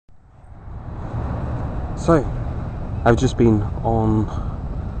So, I've just been on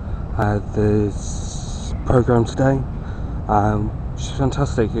this program today, which is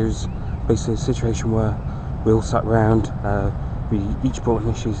fantastic. It was basically a situation where we all sat around, we each brought an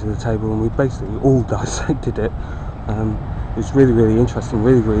issue to the table, and we basically all dissected it. It was really interesting,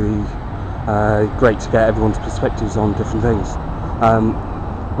 really great to get everyone's perspectives on different things.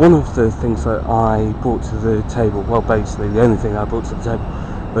 One of the things that I brought to the table, well, basically the only thing I brought to the table,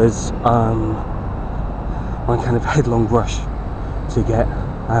 was my kind of headlong rush to get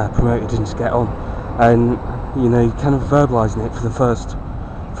promoted and to get on, and kind of verbalising it for the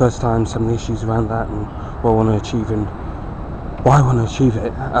first time, some of the issues around that and what I want to achieve and why I want to achieve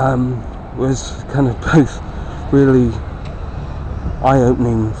it, was kind of both really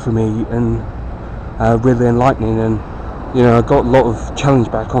eye-opening for me and really enlightening. And I got a lot of challenge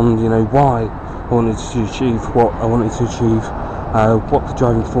back on why I wanted to achieve what I wanted to achieve, what the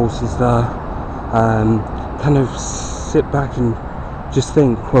driving forces are. Kind of sit back and just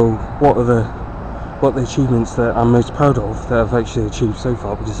think, well, what are the achievements that I'm most proud of that I've actually achieved so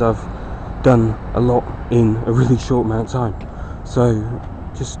far, because I've done a lot in a really short amount of time. So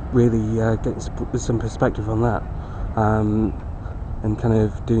just really getting some perspective on that, and kind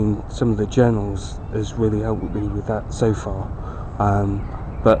of doing some of the journals has really helped me with that so far,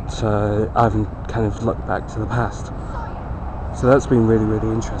 but I haven't kind of looked back to the past, so that's been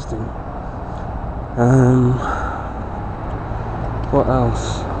really interesting. What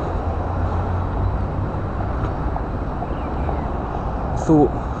else? I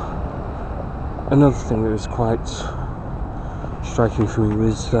thought another thing that was quite striking for me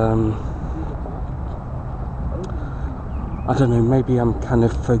was, I don't know, maybe I'm kind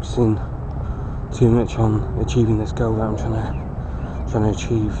of focusing too much on achieving this goal that I'm trying to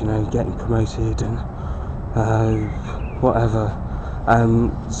achieve, getting promoted and whatever.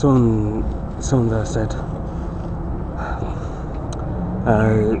 Someone there said,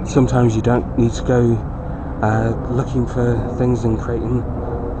 sometimes you don't need to go looking for things and creating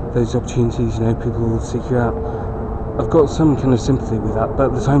those opportunities. People will seek you out. I've got some kind of sympathy with that, but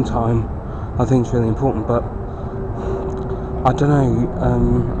at the same time I think it's really important. But I don't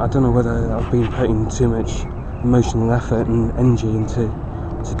know whether I've been putting too much emotional effort and energy into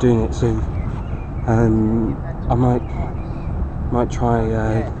doing it, so I might try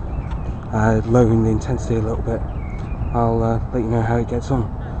lowering the intensity a little bit. I'll let you know how it gets on.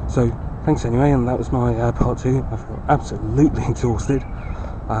 So thanks anyway, and that was my part 2. I feel absolutely exhausted,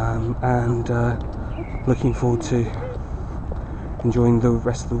 and looking forward to enjoying the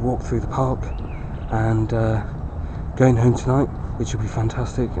rest of the walk through the park, and going home tonight, which will be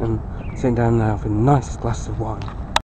fantastic, and sitting down now with a nice glass of wine.